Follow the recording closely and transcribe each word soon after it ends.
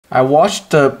I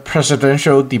watched the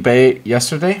presidential debate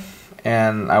yesterday,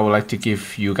 and I would like to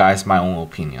give you guys my own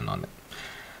opinion on it.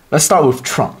 Let's start with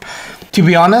Trump. To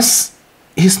be honest,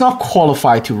 he's not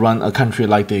qualified to run a country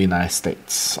like the United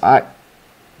States.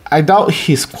 I doubt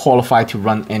he's qualified to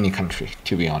run any country,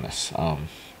 to be honest,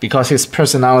 because his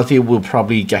personality will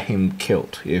probably get him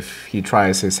killed if he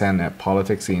tries his hand at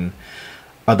politics in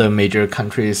other major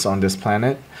countries on this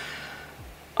planet.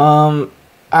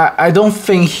 I don't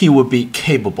think he would be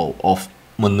capable of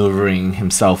maneuvering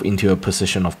himself into a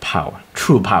position of power,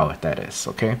 true power, that is,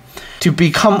 okay? To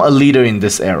become a leader in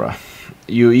this era,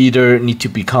 you either need to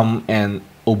become an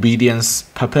obedience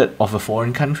puppet of a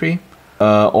foreign country,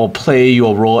 or play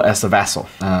your role as a vassal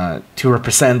to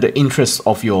represent the interests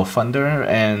of your funder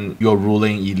and your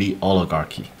ruling elite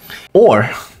oligarchy. Or,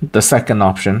 the second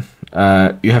option,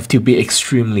 you have to be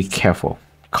extremely careful,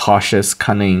 cautious,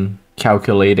 cunning,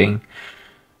 calculating.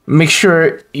 Make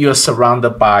sure you're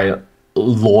surrounded by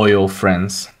loyal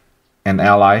friends and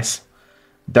allies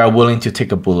that are willing to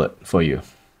take a bullet for you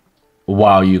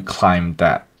while you climb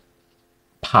that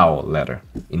power ladder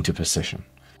into position.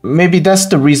 Maybe that's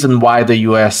the reason why the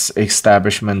US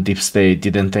establishment deep state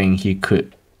didn't think he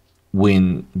could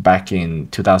win back in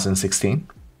 2016.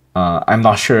 I'm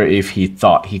not sure if he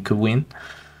thought he could win.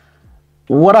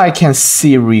 What I can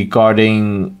see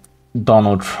regarding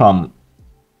Donald Trump,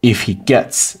 if he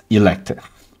gets elected,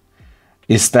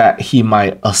 is that he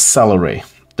might accelerate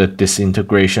the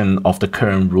disintegration of the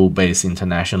current rule-based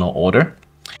international order.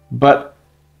 But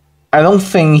I don't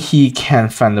think he can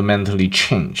fundamentally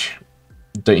change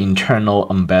the internal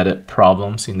embedded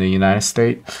problems in the United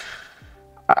States.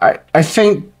 I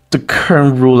think the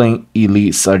current ruling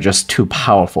elites are just too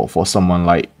powerful for someone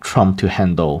like Trump to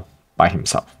handle by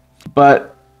himself.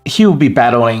 But he will be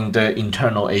battling the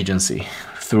internal agency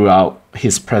throughout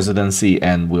his presidency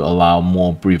and will allow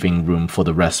more breathing room for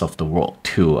the rest of the world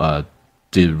to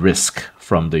de-risk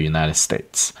from the United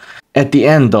States. At the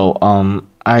end though,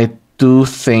 I do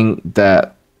think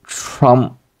that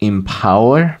Trump in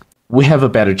power, we have a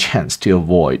better chance to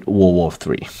avoid World War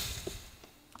III.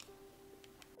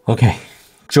 Okay,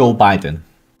 Joe Biden.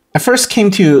 I first came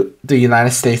to the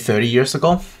United States 30 years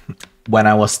ago when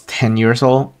I was 10 years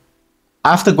old.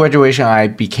 After graduation, I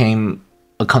became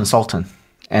a consultant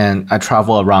and I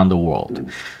travel around the world.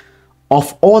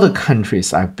 Of all the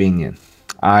countries I've been in,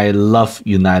 I love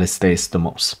United States the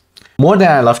most. More than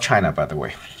I love China, by the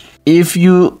way. If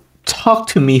you talked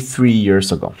to me 3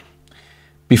 years ago,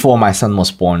 before my son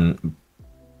was born,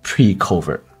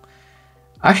 pre-COVID,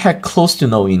 I had close to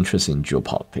no interest in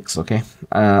geopolitics, okay?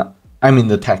 I'm in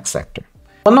the tech sector.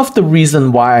 One of the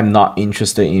reasons why I'm not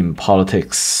interested in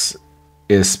politics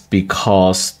is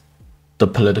because the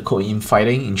political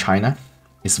infighting in China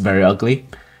is very ugly.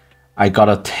 I got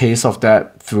a taste of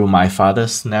that through my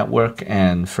father's network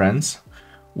and friends,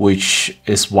 which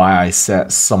is why I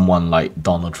said someone like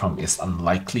Donald Trump is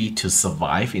unlikely to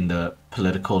survive in the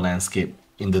political landscape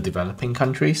in the developing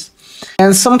countries.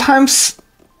 And sometimes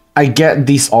I get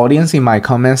this audience in my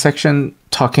comment section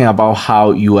talking about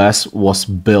how US was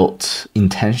built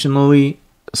intentionally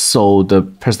so the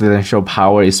presidential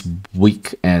power is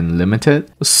weak and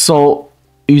limited. So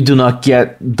you do not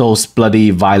get those bloody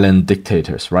violent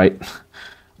dictators, right?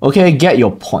 Okay, I get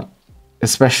your point,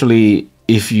 especially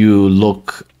if you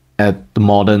look at the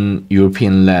modern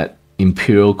European-led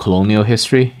imperial colonial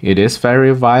history. It is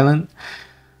very violent.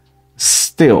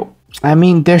 Still, I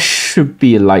mean, there should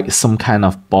be like some kind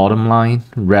of bottom line,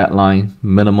 red line,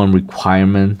 minimum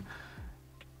requirement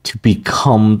to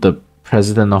become the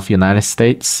president of the United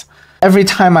States. Every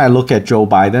time I look at Joe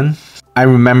Biden, I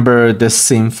remember this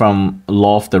scene from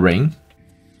Lord of the Rings.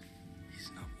 He's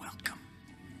not welcome.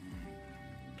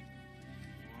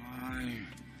 Why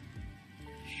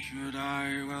should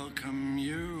I welcome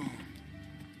you,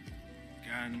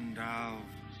 Gandalf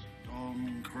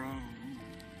Stormcrow?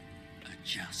 A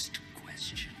just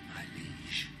question, my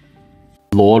liege.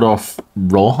 Lord of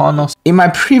Rohan. In my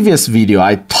previous video,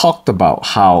 I talked about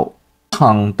how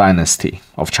Tang Dynasty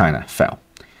of China fell.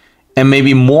 And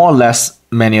maybe more or less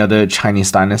many other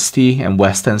Chinese dynasty and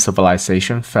Western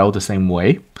civilization fell the same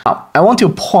way. I want to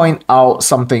point out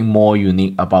something more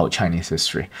unique about Chinese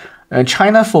history.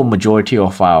 China, for majority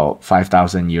of our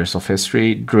 5,000 years of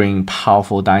history during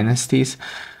powerful dynasties,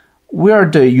 we are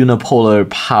the unipolar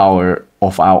power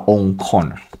of our own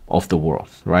corner of the world,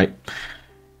 right?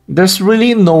 There's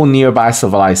really no nearby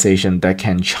civilization that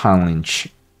can challenge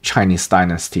Chinese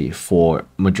dynasty for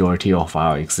majority of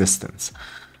our existence.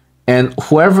 And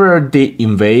whoever they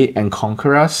invade and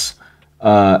conquer us,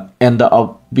 end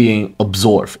up being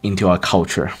absorbed into our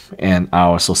culture and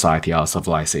our society, our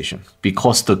civilization,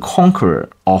 because the conqueror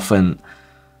often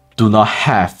do not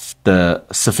have the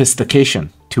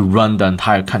sophistication to run the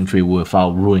entire country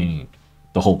without ruining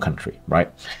the whole country, right?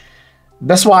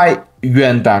 That's why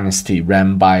Yuan dynasty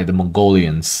ran by the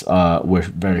Mongolians were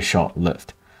very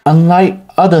short-lived. Unlike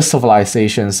other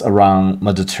civilizations around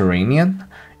Mediterranean,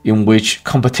 in which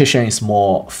competition is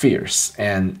more fierce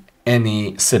and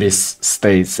any cities,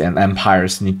 states, and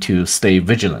empires need to stay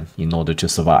vigilant in order to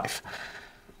survive.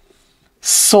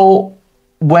 So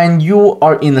when you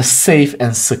are in a safe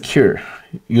and secure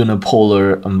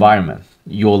unipolar environment,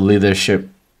 your leadership,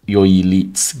 your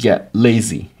elites get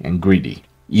lazy and greedy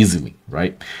easily,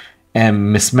 right?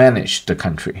 And mismanage the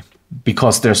country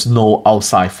because there's no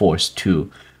outside force to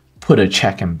put a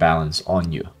check and balance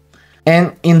on you.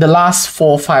 And in the last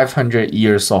 400-500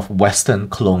 years of Western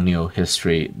colonial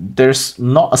history, there's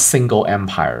not a single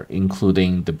empire,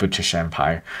 including the British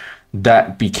Empire,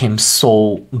 that became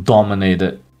so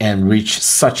dominated and reached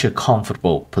such a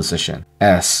comfortable position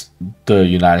as the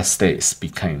United States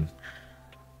became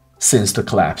since the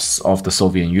collapse of the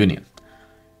Soviet Union.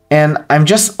 And I'm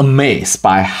just amazed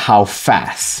by how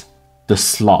fast the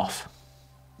sloth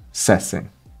sets in.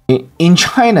 In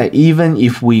China, even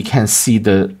if we can see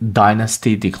the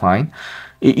dynasty decline,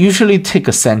 it usually takes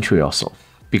a century or so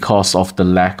because of the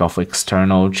lack of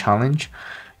external challenge.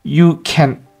 You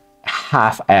can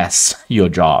half-ass your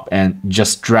job and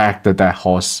just drag the dead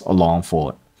horse along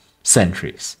for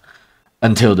centuries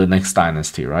until the next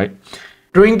dynasty, right?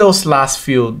 During those last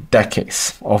few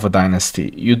decades of a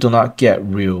dynasty, you do not get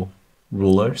real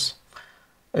rulers.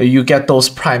 You get those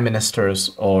prime ministers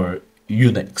or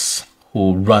eunuchs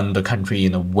who run the country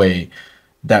in a way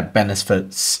that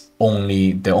benefits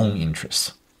only their own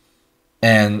interests.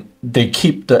 And they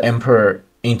keep the emperor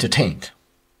entertained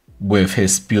with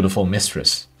his beautiful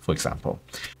mistress, for example.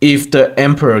 If the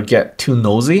emperor get too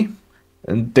nosy,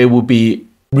 they will be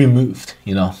removed,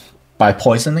 by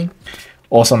poisoning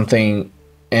or something,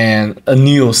 and a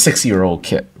new 6-year-old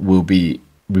kid will be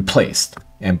replaced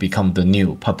and become the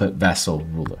new puppet vassal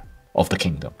ruler of the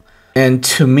kingdom. And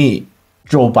to me,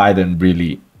 Joe Biden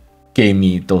really gave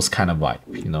me those kind of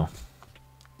vibe,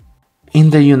 In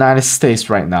the United States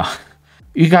right now,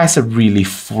 you guys are really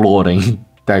floating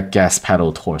that gas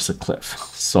pedal towards a cliff.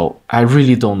 So I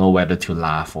really don't know whether to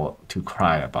laugh or to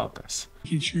cry about this.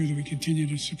 Making sure that we continue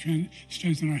to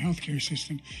strengthen our healthcare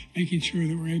system, making sure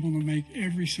that we're able to make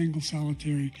every single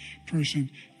solitary person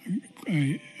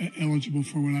eligible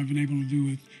for what I've been able to do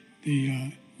with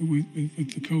the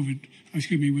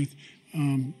COVID, with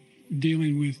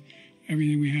dealing with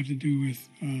everything we have to do with,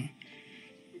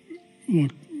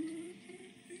 look,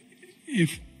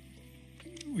 if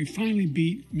we finally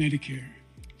beat Medicare.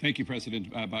 Thank you,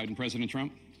 President Biden. President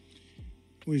Trump?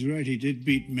 Well, he's right. He did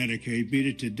beat Medicare. He beat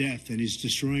it to death, and he's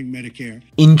destroying Medicare.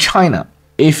 In China,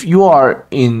 if you are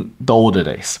in the older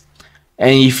days,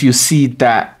 and if you see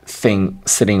that thing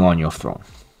sitting on your throne,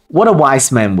 what a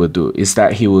wise man would do is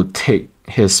that he would take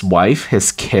his wife,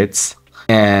 his kids,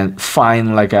 and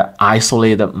find like an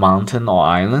isolated mountain or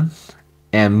island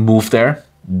and move there,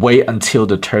 wait until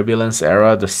the turbulence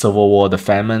era, the civil war, the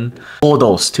famine, all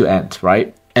those to end,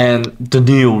 right? And the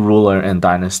new ruler and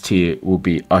dynasty will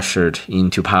be ushered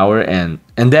into power, and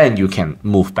then you can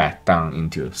move back down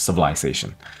into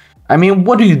civilization. I mean,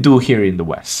 what do you do here in the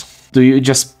West? Do you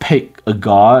just pick a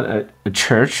god, a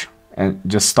church, and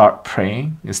just start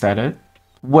praying? Is that it?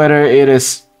 Whether it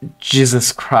is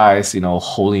Jesus Christ,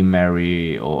 Holy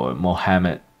Mary, or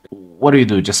Mohammed, what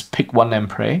do? Just pick one and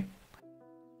pray?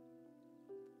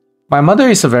 My mother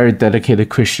is a very dedicated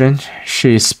Christian.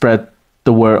 She spread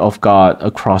the word of God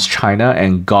across China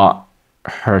and got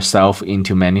herself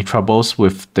into many troubles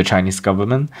with the Chinese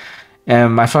government.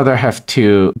 And my father had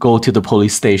to go to the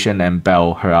police station and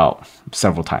bail her out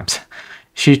several times.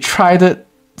 She tried it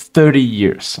 30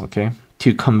 years,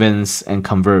 to convince and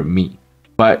convert me.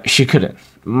 But she couldn't.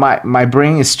 My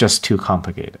brain is just too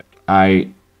complicated.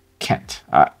 I can't.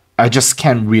 I just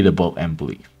can't read a book and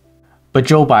believe. But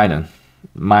Joe Biden,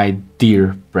 my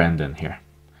dear Brandon here,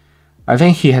 I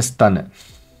think he has done it.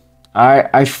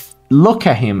 I look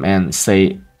at him and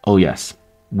say, oh yes,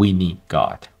 we need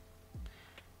God.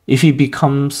 If he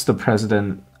becomes the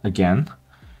president again,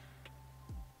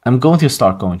 I'm going to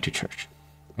start going to church.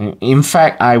 In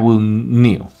fact, I will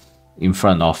kneel in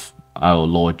front of our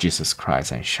Lord Jesus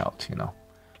Christ and shout,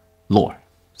 Lord,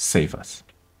 save us.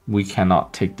 We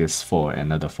cannot take this for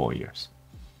another 4 years.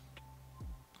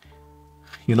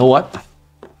 You know what?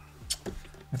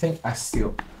 I think I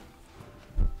still...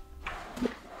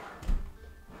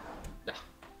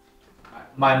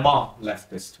 My mom left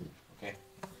this to me. Okay.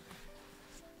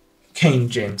 King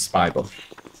James Bible.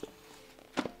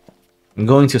 I'm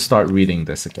going to start reading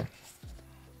this again.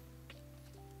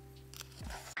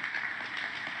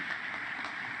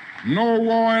 No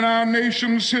war in our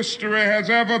nation's history has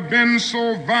ever been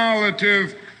so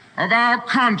violative of our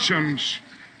conscience,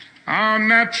 our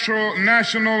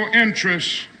national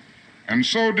interests, and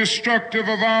so destructive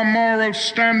of our moral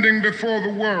standing before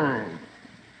the world.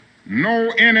 No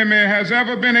enemy has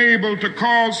ever been able to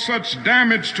cause such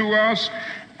damage to us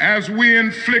as we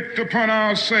inflict upon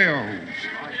ourselves.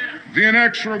 The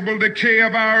inexorable decay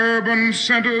of our urban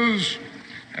centers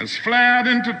has flared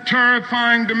into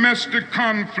terrifying domestic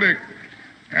conflict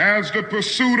as the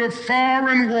pursuit of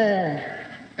foreign war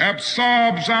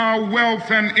absorbs our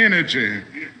wealth and energy.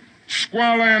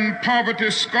 Squalor and poverty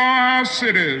scar our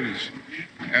cities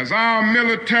as our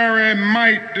military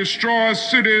might destroys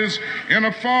cities in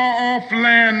a far-off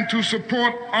land to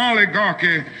support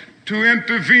oligarchy to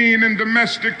intervene in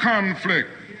domestic conflict.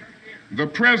 The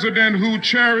president who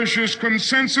cherishes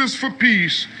consensus for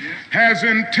peace has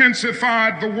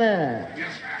intensified the war.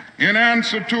 In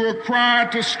answer to a cry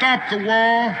to stop the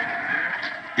war,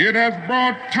 it has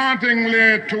brought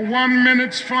tauntingly to 1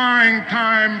 minute's flying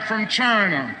time from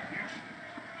China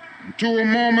to a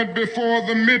moment before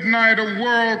the midnight of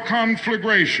world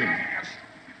conflagration.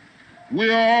 We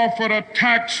are offered a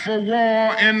tax for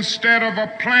war instead of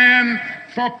a plan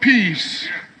for peace.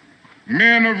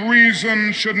 Men of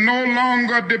reason should no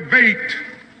longer debate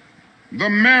the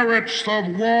merits of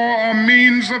war or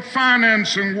means of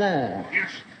financing war.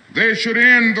 They should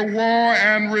end the war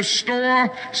and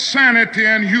restore sanity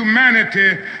and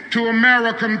humanity to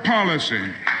American policy.